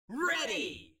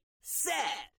Ready, set,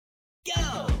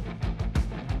 go!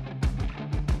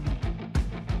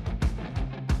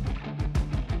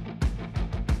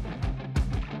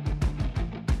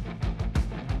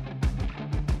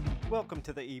 Welcome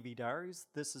to the EV Diaries.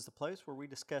 This is the place where we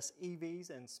discuss EVs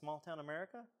in small-town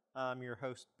America. I'm your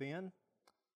host, Ben.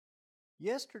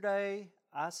 Yesterday,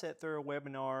 I sat through a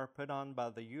webinar put on by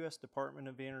the U.S. Department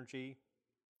of Energy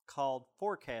called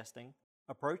Forcasting,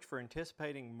 Approach for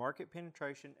Anticipating Market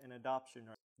Penetration and Adoption.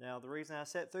 Now, the reason I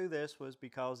sat through this was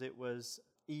because it was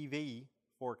EV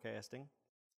forecasting.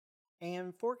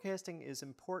 And forecasting is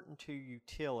important to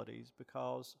utilities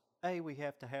because A, we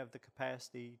have to have the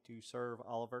capacity to serve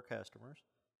all of our customers.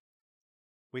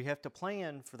 We have to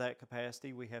plan for that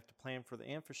capacity. We have to plan for the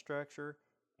infrastructure.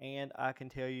 And I can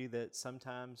tell you that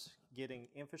sometimes getting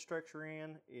infrastructure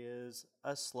in is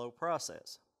a slow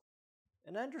process.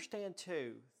 And understand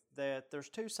too that there's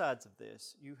two sides of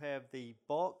this. You have the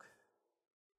bulk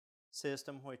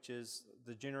system, which is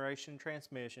the generation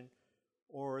transmission,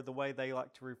 or the way they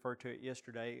like to refer to it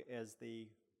yesterday as the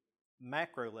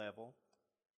macro level.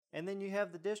 And then you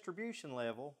have the distribution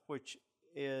level, which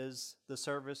is the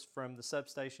service from the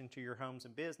substation to your homes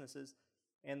and businesses,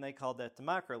 and they call that the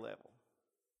micro level.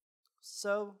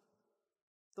 So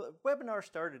the webinar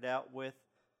started out with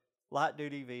light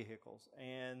duty vehicles,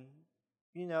 and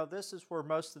you know, this is where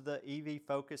most of the EV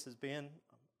focus has been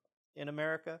in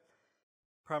America,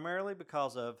 primarily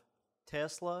because of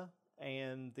Tesla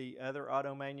and the other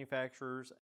auto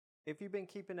manufacturers. If you've been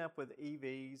keeping up with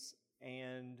EVs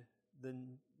and the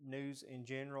news in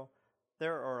general,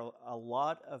 there are a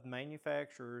lot of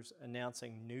manufacturers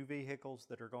announcing new vehicles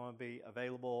that are going to be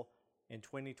available in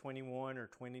 2021 or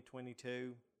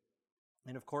 2022.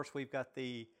 And of course, we've got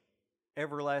the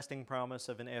everlasting promise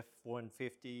of an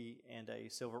F-150 and a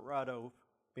Silverado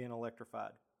being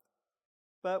electrified.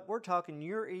 But we're talking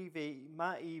your EV,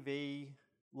 my EV,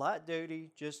 light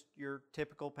duty, just your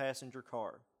typical passenger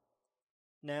car.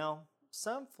 Now,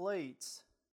 some fleets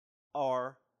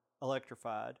are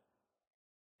electrified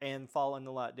and fall in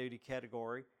the light duty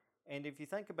category. And if you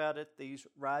think about it, these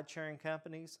ride-sharing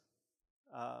companies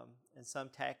and some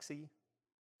taxi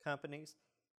companies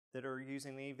that are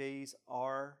using EVs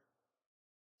are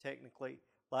technically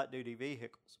light duty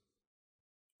vehicles.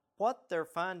 What they're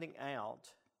finding out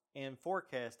in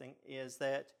forecasting is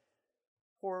that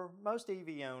for most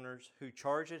EV owners who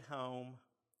charge at home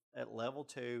at level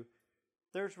 2,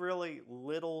 there's really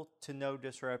little to no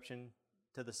disruption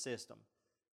to the system.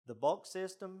 The bulk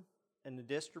system and the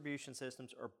distribution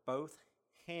systems are both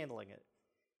handling it.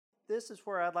 This is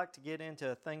where I'd like to get into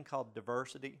a thing called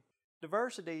diversity.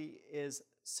 Diversity is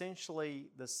essentially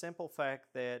the simple fact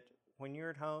that when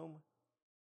you're at home,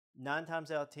 9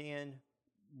 times out of 10,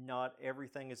 not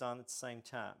everything is on at the same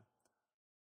time.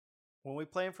 When we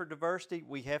plan for diversity,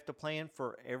 we have to plan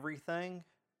for everything,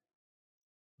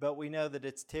 but we know that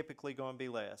it's typically going to be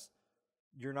less.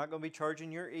 You're not going to be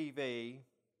charging your EV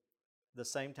the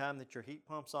same time that your heat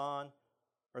pump's on,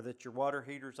 or that your water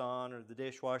heater's on, or the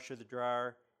dishwasher, the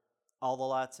dryer, all the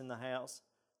lights in the house.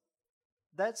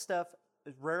 That stuff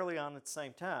is rarely on at the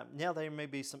same time. Now there may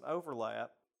be some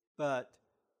overlap, but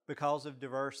because of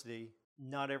diversity,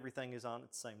 not everything is on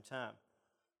at the same time.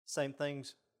 Same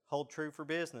things hold true for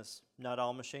business. Not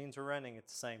all machines are running at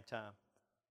the same time.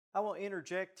 I will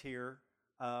interject here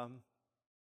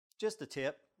just a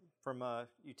tip from a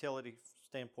utility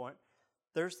standpoint.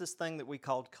 There's this thing that we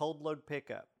call cold load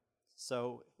pickup.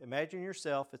 So imagine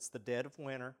yourself, it's the dead of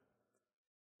winter,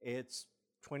 it's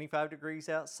 25 degrees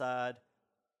outside,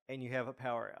 and you have a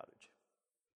power outage.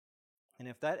 And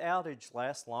if that outage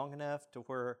lasts long enough to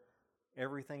where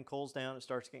everything cools down, it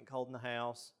starts getting cold in the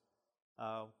house,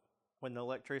 when the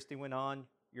electricity went on,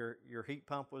 your heat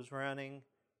pump was running,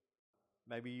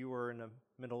 maybe you were in the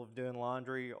middle of doing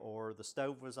laundry, or the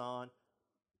stove was on,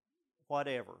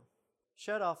 whatever.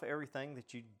 Shut off everything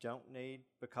that you don't need,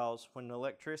 because when the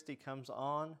electricity comes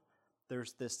on,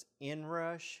 there's this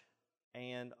inrush,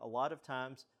 and a lot of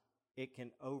times it can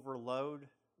overload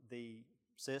the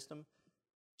system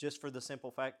just for the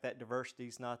simple fact that diversity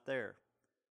is not there.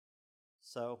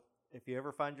 So if you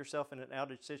ever find yourself in an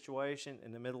outage situation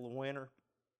in the middle of winter,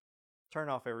 turn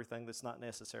off everything that's not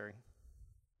necessary.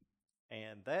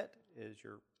 And that is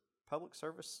your public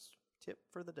service tip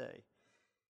for the day.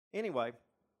 Anyway,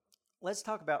 let's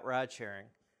talk about ride sharing.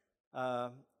 I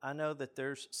know that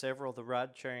there's several of the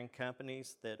ride-sharing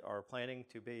companies that are planning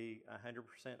to be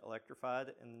 100%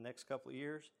 electrified in the next couple of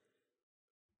years.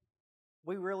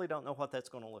 We really don't know what that's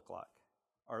going to look like.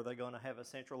 Are they going to have a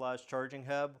centralized charging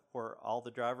hub where all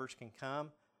the drivers can come?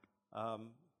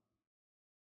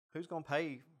 Who's going to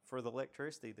pay for the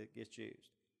electricity that gets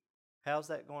used? How's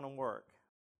that going to work?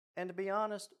 And to be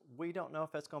honest, we don't know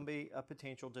if that's going to be a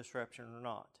potential disruption or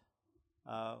not.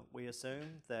 We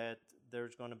assume that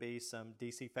there's going to be some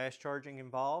DC fast charging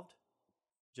involved,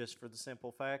 just for the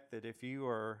simple fact that if you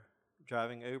are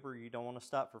driving Uber, you don't want to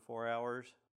stop for 4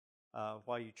 hours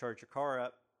while you charge your car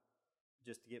up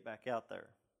just to get back out there.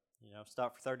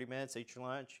 Stop for 30 minutes, eat your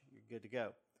lunch, you're good to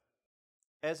go.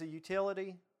 As a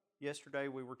utility, yesterday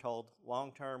we were told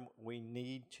long term we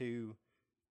need to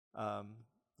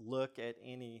look at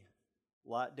any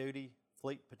light duty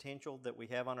fleet potential that we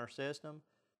have on our system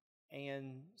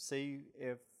and see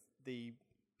if the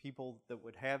people that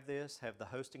would have this have the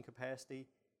hosting capacity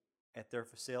at their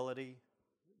facility.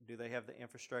 Do they have the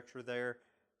infrastructure there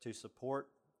to support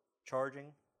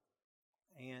charging?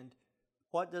 And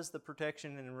what does the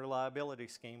protection and reliability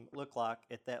scheme look like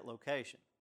at that location?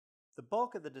 The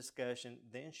bulk of the discussion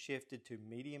then shifted to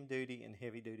medium duty and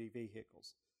heavy duty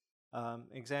vehicles.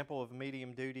 Example of a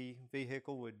medium duty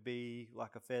vehicle would be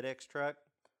like a FedEx truck.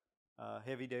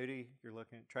 Heavy duty, you're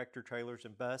looking at tractor trailers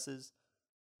and buses.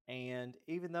 And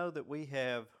even though that we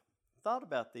have thought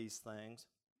about these things,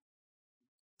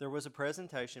 there was a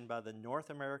presentation by the North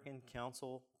American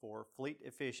Council for Fleet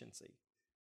Efficiency.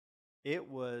 It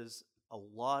was a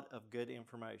lot of good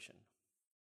information.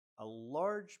 A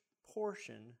large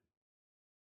portion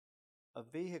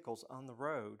of vehicles on the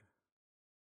road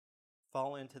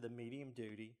fall into the medium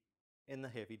duty and the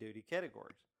heavy duty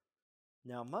categories.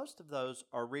 Now, most of those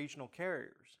are regional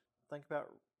carriers. Think about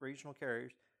regional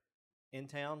carriers. In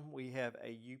town, we have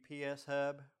a UPS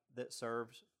hub that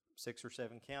serves 6 or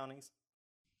 7 counties.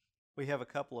 We have a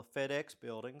couple of FedEx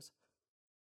buildings,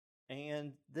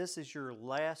 and this is your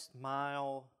last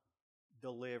mile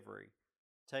delivery,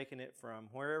 taking it from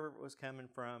wherever it was coming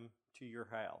from to your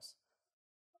house.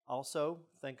 Also,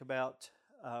 think about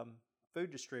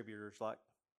food distributors like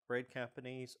bread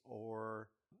companies or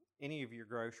any of your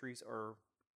groceries, or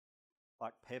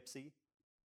like Pepsi.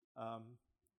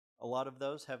 A lot of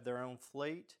those have their own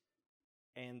fleet,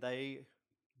 and they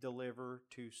deliver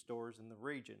to stores in the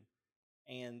region.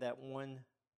 And that one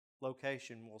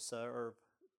location will serve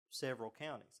several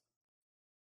counties.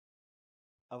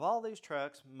 Of all these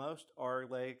trucks, most are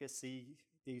legacy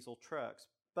diesel trucks,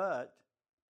 but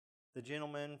the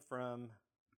gentleman from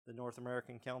the North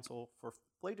American Council for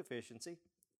Fleet Efficiency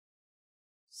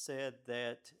said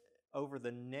that over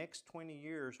the next 20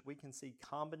 years, we can see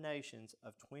combinations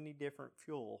of 20 different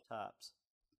fuel types.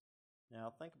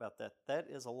 Now, think about that. That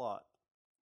is a lot.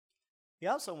 He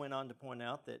also went on to point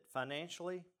out that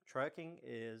financially, trucking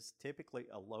is typically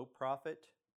a low-profit,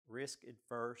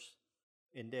 risk-adverse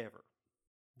endeavor.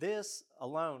 This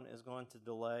alone is going to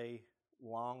delay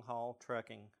long-haul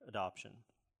trucking adoption.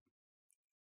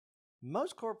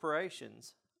 Most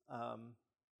corporations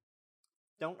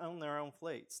don't own their own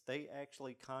fleets. They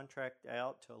actually contract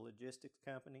out to a logistics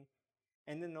company,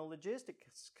 and then the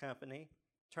logistics company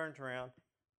turns around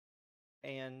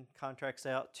and contracts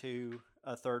out to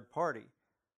a third party.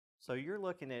 So you're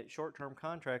looking at short-term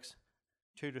contracts,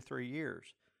 2 to 3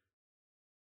 years.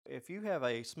 If you have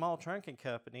a small trucking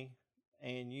company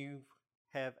and you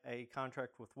have a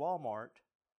contract with Walmart,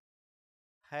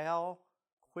 how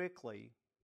quickly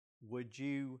would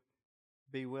you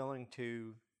be willing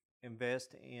to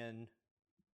invest in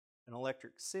an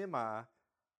electric semi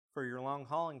for your long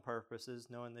hauling purposes,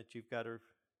 knowing that you've got to,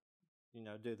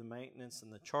 do the maintenance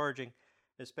and the charging,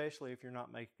 especially if you're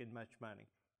not making much money?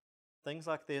 Things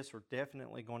like this are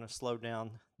definitely going to slow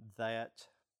down that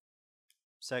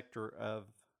sector of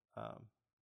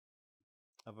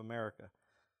America.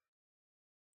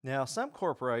 Now, some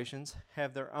corporations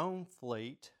have their own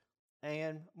fleet,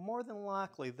 and more than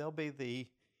likely they'll be the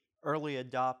early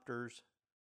adopters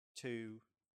to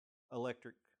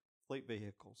electric fleet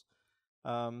vehicles.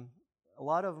 A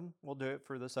lot of them will do it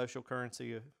for the social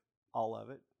currency of all of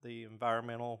it, the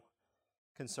environmental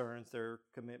concerns, their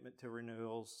commitment to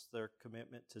renewals, their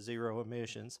commitment to zero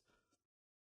emissions,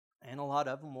 and a lot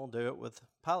of them will do it with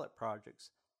pilot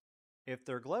projects. If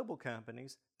they're global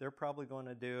companies, they're probably going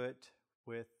to do it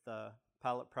with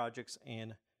pilot projects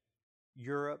in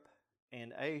Europe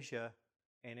and Asia,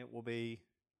 and it will be,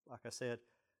 like I said,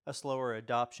 a slower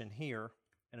adoption here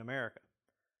in America.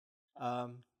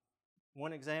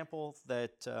 One example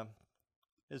that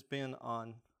has been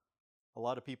on a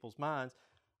lot of people's minds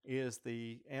is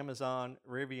the Amazon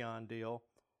Rivian deal.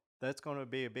 That's going to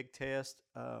be a big test.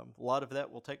 A lot of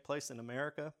that will take place in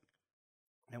America,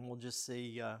 and we'll just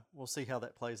see. We'll see how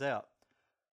that plays out.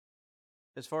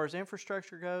 As far as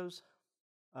infrastructure goes,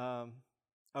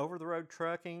 over-the-road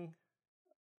trucking,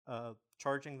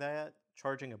 charging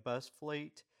a bus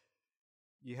fleet,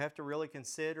 you have to really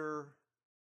consider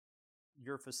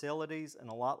your facilities and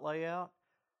a lot layout.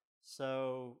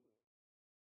 So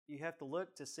you have to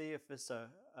look to see if it's a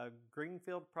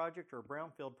greenfield project or a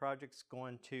brownfield project is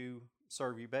going to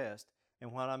serve you best.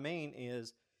 And what I mean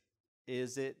is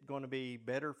it going to be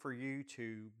better for you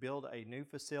to build a new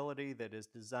facility that is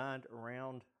designed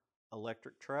around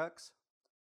electric trucks,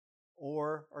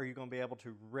 or are you going to be able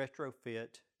to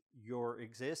retrofit your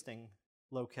existing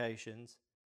locations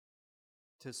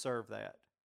to serve that?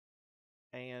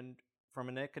 And from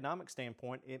an economic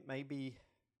standpoint, it may be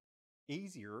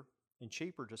easier and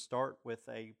cheaper to start with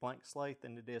a blank slate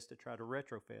than it is to try to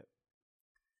retrofit.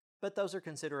 But those are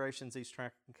considerations these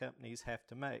tracking companies have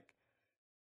to make.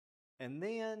 And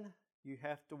then you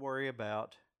have to worry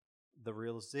about the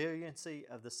resiliency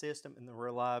of the system and the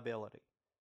reliability.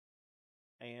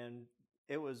 And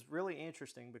it was really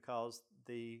interesting because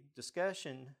the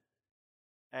discussion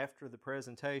after the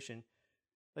presentation,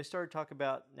 they started talking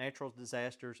about natural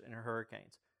disasters and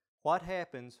hurricanes. What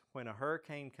happens when a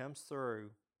hurricane comes through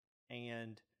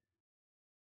and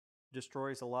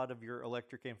destroys a lot of your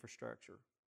electric infrastructure?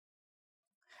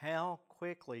 How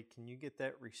quickly can you get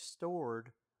that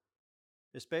restored,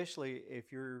 especially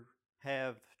if you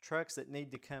have trucks that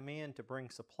need to come in to bring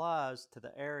supplies to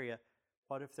the area?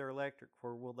 What if they're electric?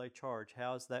 Where will they charge?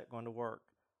 How is that going to work?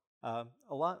 A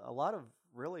lot of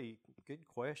really good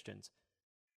questions.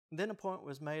 And then a point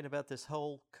was made about this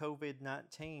whole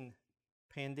COVID-19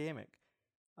 pandemic.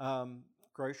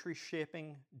 Grocery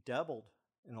shipping doubled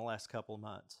in the last couple of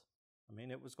months. I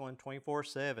mean, it was going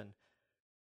 24/7.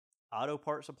 Auto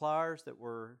part suppliers that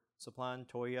were supplying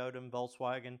Toyota and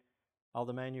Volkswagen, all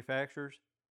the manufacturers,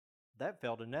 that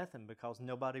fell to nothing because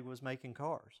nobody was making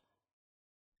cars.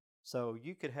 So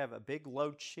you could have a big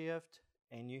load shift,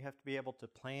 and you have to be able to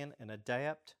plan and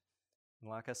adapt. And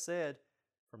like I said,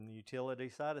 from the utility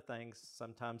side of things,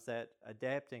 sometimes that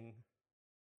adapting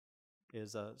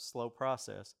is a slow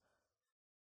process.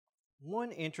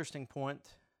 One interesting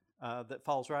point that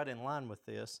falls right in line with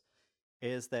this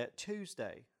is that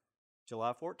Tuesday,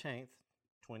 July 14th,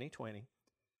 2020,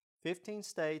 15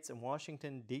 states and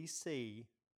Washington, D.C.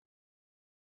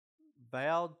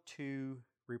 vowed to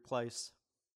replace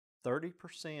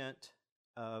 30%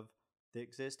 of the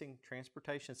existing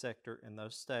transportation sector in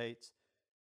those states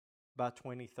by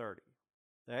 2030.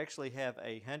 They actually have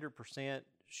 100%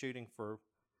 shooting for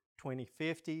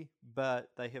 2050,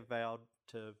 but they have vowed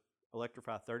to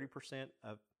electrify 30%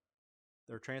 of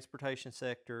their transportation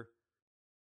sector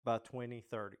by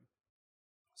 2030.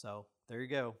 So there you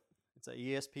go. It's an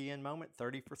ESPN moment,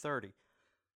 30 for 30.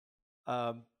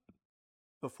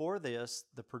 Before this,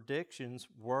 the predictions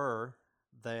were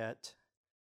that,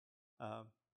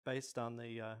 based on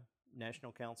the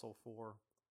National Council for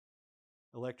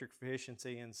Electric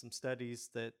Efficiency and some studies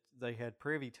that they had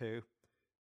privy to,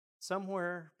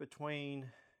 somewhere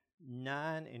between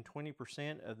 9 and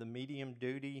 20% of the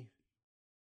medium-duty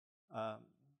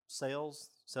sales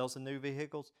of new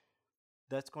vehicles,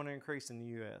 that's going to increase in the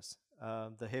U.S.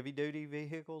 The heavy-duty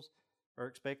vehicles are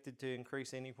expected to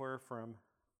increase anywhere from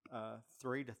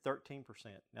 3 to 13%.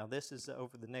 Now, this is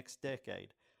over the next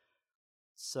decade.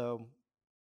 So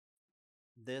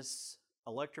this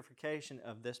electrification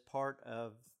of this part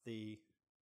of the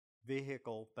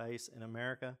vehicle base in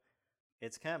America,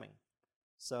 it's coming.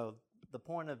 So the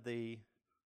point of the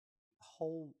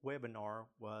whole webinar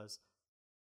was,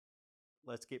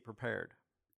 let's get prepared.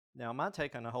 Now, my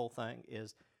take on the whole thing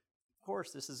is, of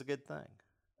course, this is a good thing.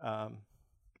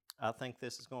 I think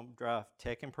this is going to drive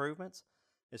tech improvements,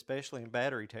 especially in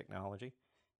battery technology.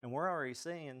 And we're already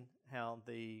seeing how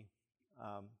the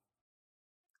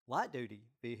light-duty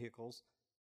vehicles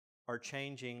are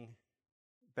changing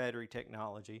battery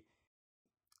technology.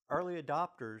 Early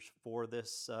adopters for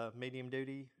this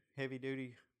medium-duty,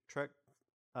 heavy-duty truck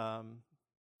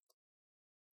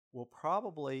will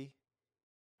probably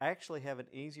actually have an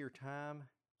easier time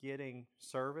getting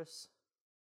service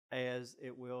as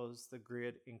it will as the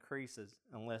grid increases,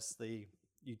 unless the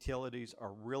utilities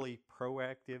are really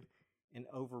proactive and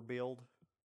overbuild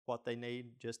what they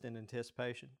need just in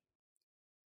anticipation.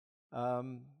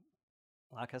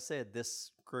 Like I said,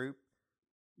 this group,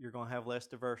 you're going to have less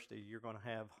diversity. You're going to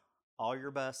have all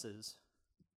your buses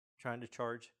trying to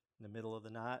charge in the middle of the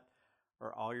night,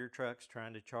 or all your trucks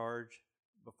trying to charge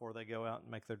before they go out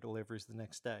and make their deliveries the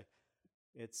next day.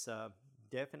 It's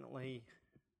definitely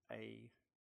a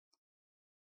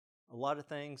lot of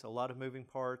things, a lot of moving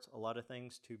parts, a lot of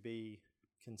things to be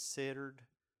considered,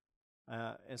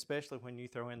 especially when you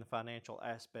throw in the financial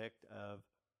aspect of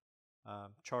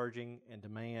charging and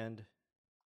demand.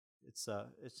 It's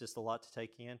just a lot to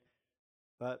take in,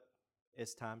 but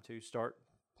it's time to start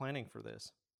planning for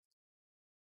this.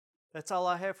 That's all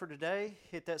I have for today.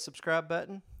 Hit that subscribe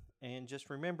button, and just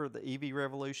remember the EV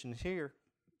revolution is here,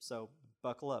 so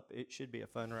buckle up. It should be a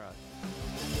fun ride.